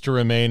wishes to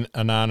remain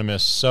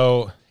anonymous,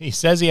 so he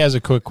says he has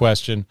a quick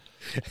question.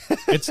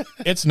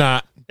 It's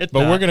not,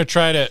 we're gonna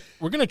try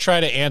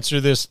to answer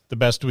this the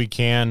best we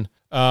can.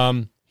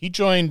 He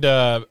joined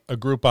a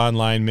group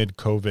online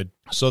mid-COVID,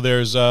 so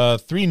there's 3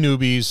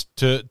 newbies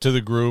to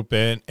the group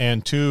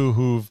and 2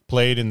 who've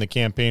played in the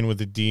campaign with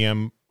the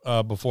DM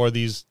before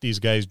these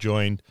guys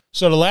joined.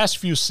 So the last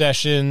few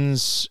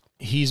sessions,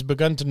 he's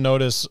begun to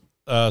notice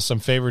some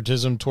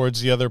favoritism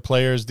towards the other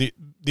players. The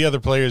other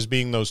players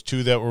being those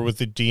 2 that were with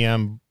the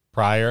DM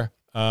prior.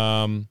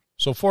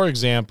 So for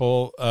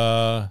example,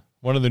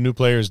 one of the new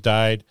players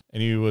died,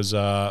 and he was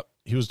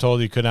told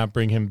he could not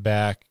bring him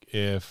back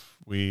if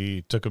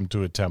we took him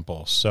to a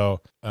temple.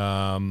 So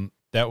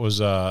that was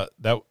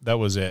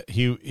it.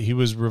 He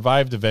was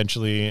revived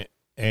eventually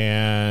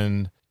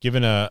and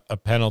given a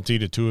penalty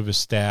to 2 of his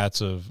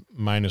stats of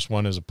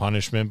 -1 as a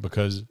punishment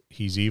because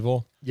he's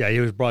evil. Yeah, he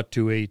was brought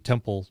to a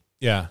temple.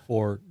 Yeah,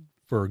 for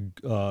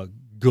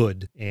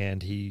good,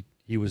 and he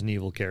was an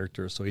evil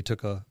character, so he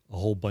took a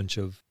whole bunch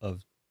of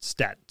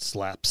stat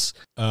slaps.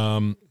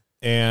 And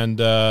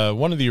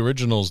one of the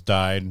originals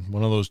died,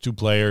 one of those 2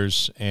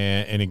 players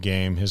in a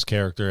game, his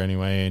character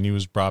anyway, and he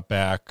was brought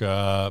back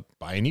by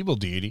an evil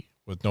deity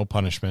with no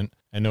punishment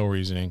and no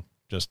reasoning.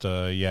 Just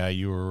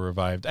you were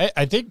revived.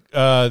 I think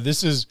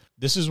this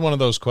is one of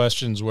those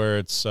questions where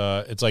it's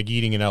like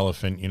eating an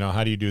elephant. You know,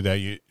 how do you do that?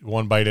 You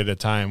one bite at a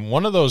time.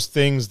 One of those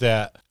things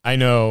that I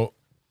know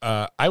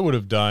I would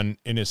have done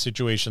in a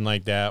situation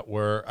like that,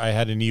 where I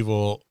had an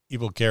evil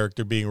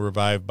character being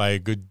revived by a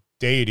good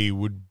deity,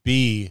 would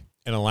be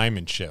an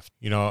alignment shift.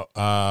 You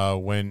know,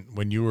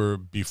 when you were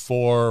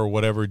before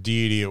whatever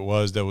deity it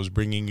was that was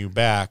bringing you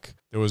back,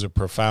 there was a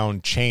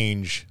profound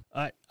change.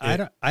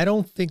 I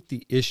don't think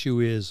the issue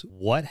is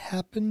what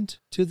happened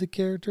to the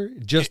character,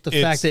 just the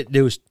fact that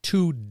there was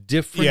 2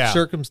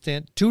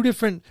 different two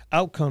different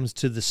outcomes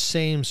to the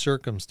same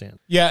circumstance.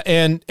 Yeah,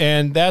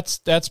 and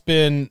that's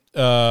been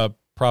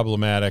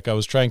problematic. I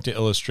was trying to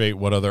illustrate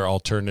what other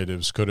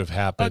alternatives could have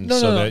happened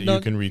you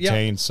can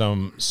retain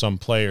some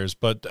players,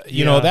 but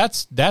you know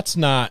that's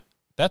not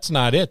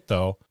it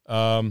though.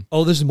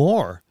 There's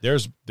more.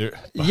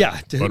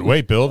 But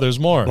wait, Bill, there's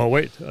more. But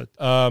wait.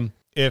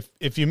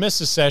 If you miss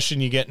a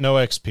session, you get no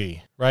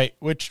XP, right?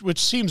 Which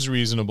seems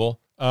reasonable.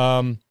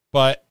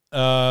 But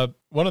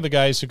one of the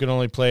guys who could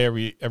only play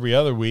every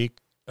other week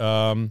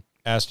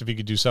asked if he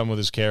could do something with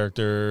his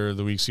character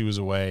the weeks he was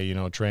away. You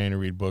know, train or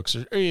read books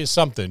or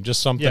something, just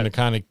something to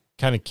kind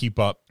of keep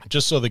up,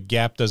 just so the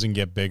gap doesn't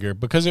get bigger,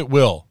 because it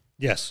will.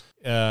 Yes.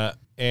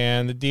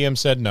 And the DM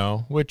said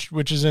no,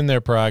 which is in their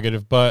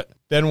prerogative. But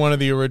then one of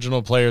the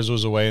original players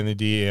was away, and the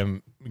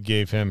DM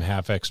gave him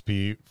half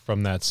XP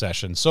from that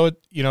session. So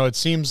it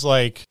seems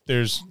like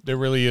there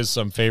really is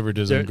some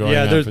favoritism going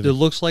on. Yeah, there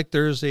looks like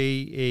there's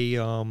a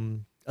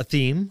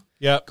theme.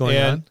 Yeah, going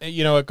on.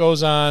 It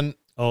goes on.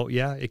 Oh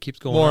yeah, it keeps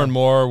going more on. And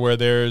more, where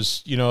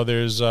there's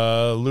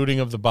looting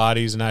of the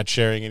bodies and not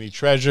sharing any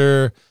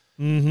treasure.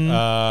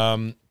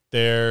 Mm-hmm.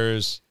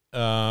 There's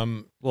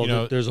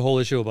there's a whole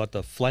issue about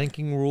the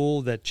flanking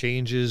rule that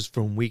changes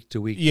from week to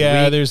week.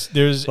 Yeah, to week.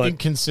 there's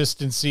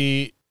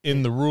inconsistency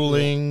in the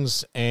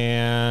rulings,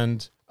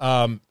 and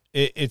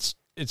it's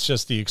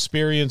just the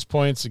experience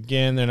points.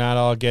 Again, they're not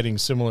all getting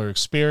similar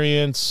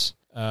experience.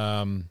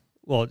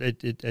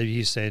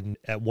 He said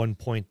at one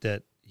point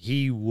that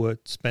he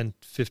would spend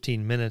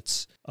 15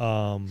 minutes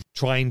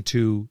trying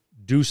to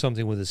do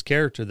something with his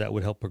character that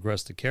would help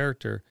progress the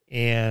character,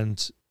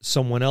 and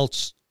someone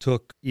else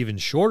took even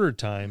shorter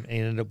time and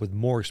ended up with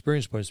more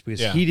experience points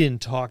because he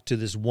didn't talk to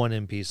this one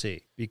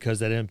NPC, because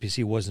that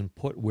NPC wasn't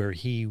put where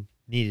he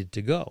needed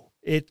to go.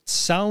 It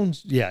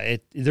sounds,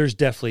 there's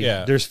definitely,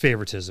 there's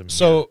favoritism.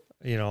 So,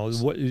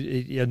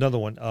 another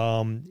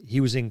one, he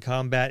was in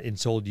combat and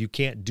told you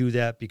can't do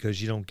that because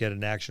you don't get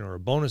an action or a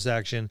bonus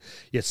action.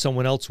 Yet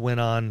someone else went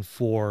on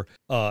for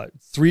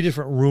 3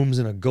 different rooms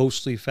in a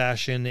ghostly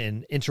fashion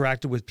and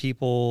interacted with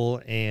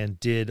people and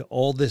did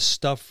all this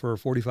stuff for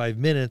 45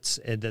 minutes,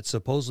 and that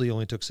supposedly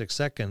only took 6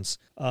 seconds.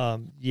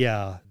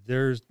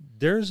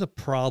 There's a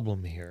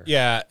problem here.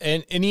 Yeah,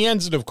 and he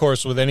ends it, of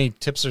course, with any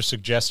tips or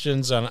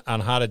suggestions on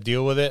how to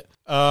deal with it.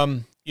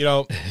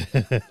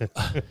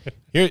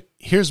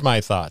 Here's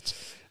my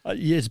thoughts.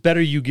 It's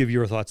better you give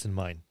your thoughts than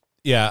mine.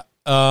 Yeah.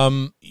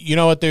 You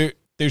know what? There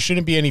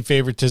shouldn't be any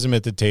favoritism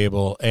at the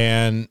table,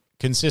 and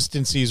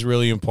consistency is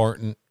really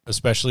important,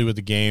 especially with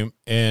the game.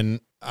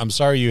 And I'm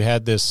sorry you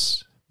had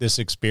this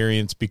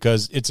experience,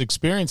 because it's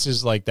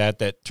experiences like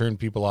that turn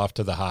people off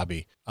to the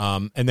hobby.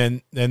 And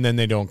then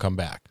they don't come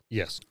back.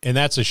 Yes. And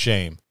that's a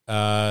shame.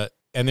 And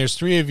there's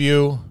 3 of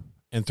you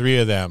and 3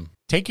 of them.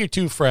 Take your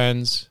 2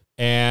 friends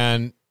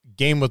and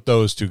game with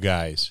those 2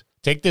 guys.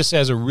 Take this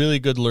as a really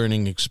good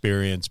learning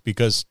experience,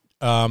 because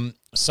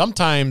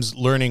sometimes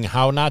learning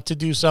how not to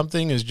do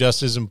something is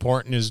just as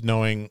important as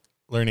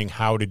learning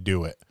how to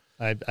do it.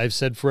 I've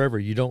said forever,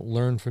 you don't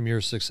learn from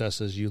your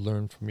successes, you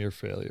learn from your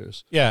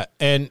failures. Yeah,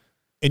 and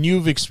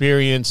you've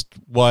experienced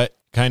what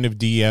kind of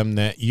DM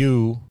that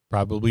you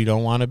probably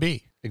don't want to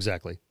be.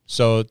 Exactly.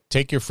 So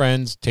take your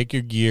friends, take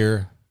your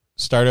gear,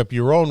 start up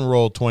your own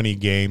Roll20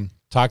 game,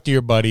 talk to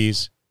your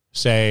buddies,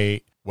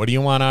 say, what do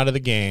you want out of the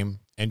game?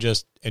 And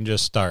just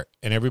start.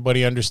 And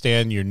everybody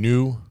understand you're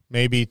new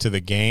maybe to the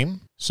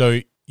game.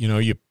 So,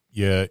 you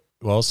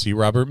see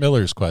Robert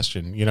Miller's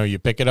question. You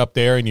pick it up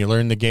there and you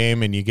learn the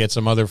game and you get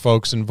some other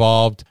folks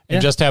involved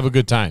and just have a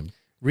good time.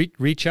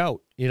 Reach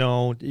out.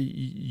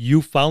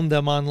 You found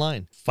them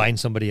online. Find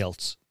somebody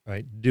else,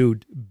 right?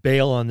 Dude,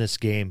 bail on this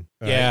game.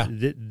 Right? Yeah.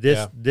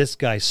 This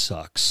guy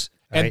sucks.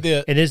 Right?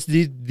 And it's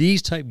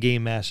these type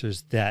game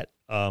masters that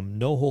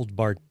no hold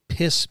barred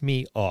piss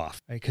me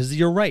off, because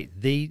you're right.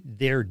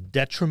 They're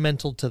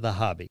detrimental to the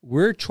hobby.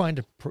 We're trying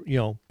to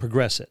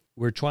progress it.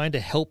 We're trying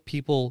to help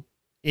people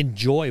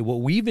enjoy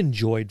what we've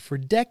enjoyed for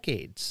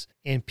decades.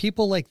 And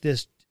people like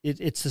this,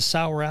 it's the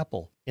sour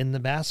apple in the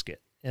basket.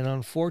 And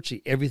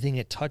unfortunately, everything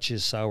it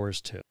touches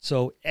sours too.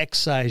 So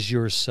excise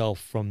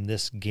yourself from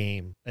this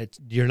game.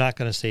 You're not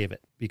going to save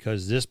it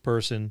because this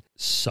person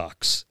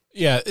sucks.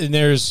 Yeah, and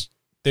there's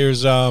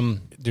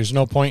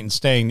no point in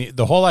staying.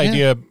 The whole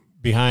idea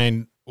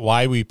behind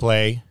why we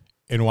play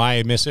and why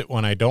I miss it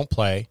when I don't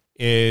play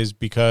is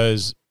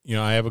because,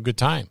 I have a good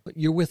time. But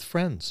you're with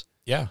friends.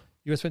 Yeah.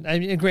 You're with friends. I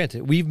mean, and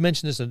granted, we've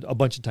mentioned this a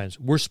bunch of times.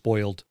 We're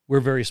spoiled. We're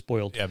very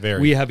spoiled. Yeah, very.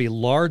 We have a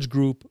large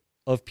group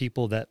of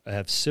people that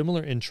have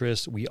similar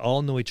interests. We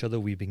all know each other.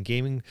 We've been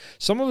gaming,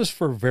 some of us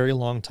for a very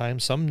long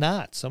time, some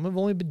not. Some have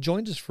only been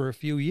joined us for a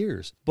few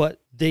years. But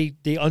they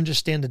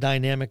understand the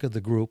dynamic of the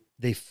group.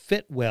 They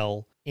fit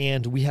well.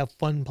 And we have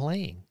fun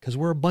playing because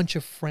we're a bunch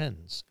of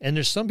friends. And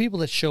there's some people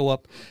that show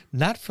up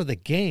not for the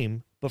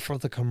game, but for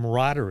the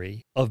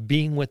camaraderie of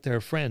being with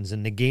their friends.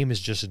 And the game is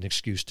just an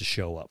excuse to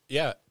show up.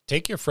 Yeah.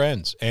 Take your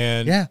friends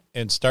and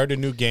start a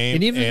new game.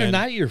 And even if they're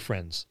not your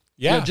friends.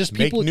 Yeah. Just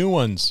make people, new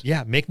ones.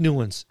 Yeah. Make new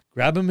ones.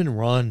 Grab them and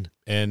run.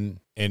 And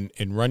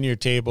run your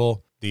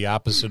table the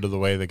opposite of the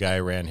way the guy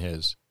ran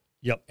his.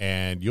 Yep.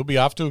 And you'll be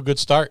off to a good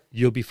start.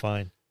 You'll be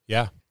fine.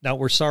 Yeah. Now,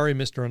 we're sorry,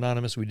 Mr.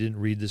 Anonymous, we didn't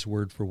read this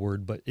word for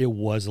word, but it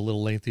was a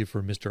little lengthy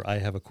for Mr. I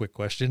have a quick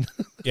question.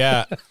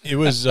 Yeah, it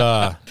was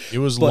long,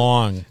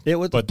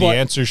 but the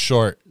answer's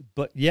short.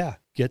 But yeah,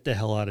 get the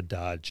hell out of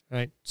Dodge. All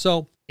right.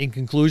 So, in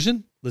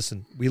conclusion,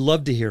 listen, we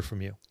love to hear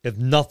from you. If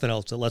nothing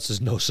else, it lets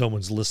us know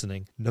someone's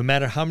listening. No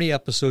matter how many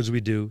episodes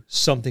we do,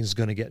 something's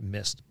going to get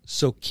missed.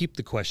 So keep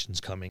the questions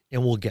coming,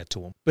 and we'll get to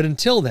them. But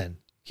until then,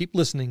 keep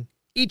listening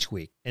each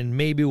week, and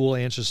maybe we'll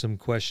answer some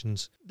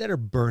questions that are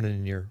burning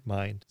in your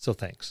mind. So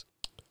thanks.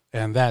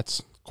 And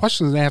that's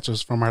questions and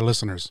answers from our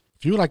listeners.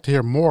 If you would like to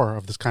hear more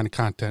of this kind of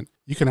content,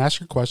 you can ask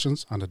your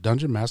questions on the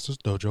Dungeon Masters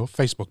Dojo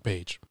Facebook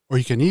page, or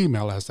you can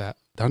email us at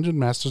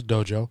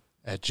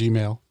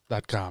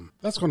dungeonmastersdojo@gmail.com.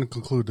 That's going to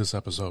conclude this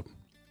episode.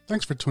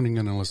 Thanks for tuning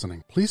in and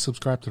listening. Please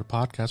subscribe to the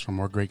podcast for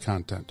more great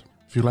content.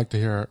 If you'd like to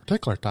hear a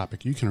particular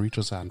topic, you can reach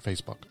us on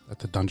Facebook at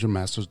the Dungeon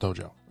Masters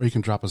Dojo, or you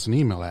can drop us an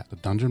email at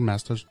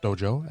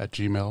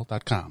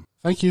thedungeonmastersdojo@gmail.com.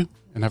 Thank you,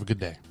 and have a good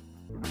day.